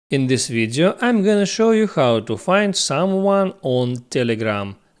In this video I'm gonna show you how to find someone on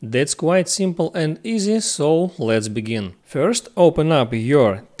Telegram. That's quite simple and easy, so let's begin. First, open up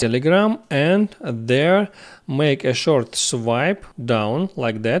your Telegram and there make a short swipe down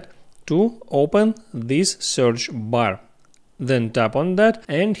like that to open this search bar. Then tap on that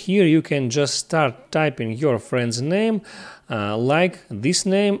and here you can just start typing your friend's name like this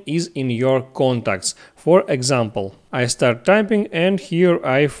name is in your contacts. For example, I start typing and here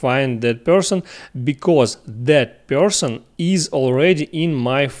I find that person because that person is already in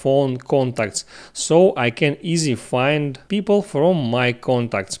my phone contacts, so I can easily find people from my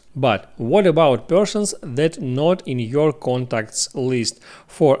contacts. But what about persons that not in your contacts list?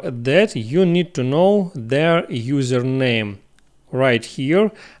 For that you need to know their username. Right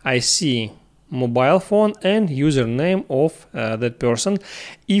here I see mobile phone and username of that person.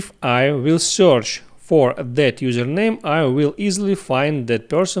 If I will search for that username, I will easily find that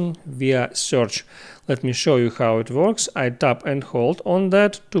person via search. Let me show you how it works. I tap and hold on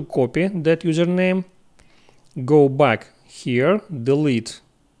that to copy that username. Go back here, delete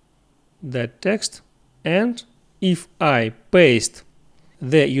that text, and if I paste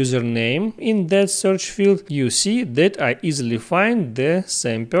the username in that search field, you see that I easily find the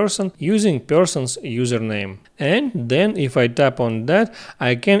same person using person's username. And then if I tap on that,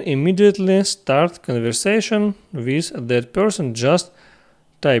 I can immediately start conversation with that person. Just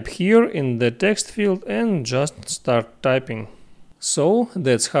type here in the text field and just start typing. So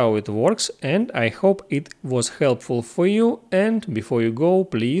that's how it works, and I hope it was helpful for you. And before you go,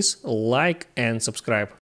 please like and subscribe.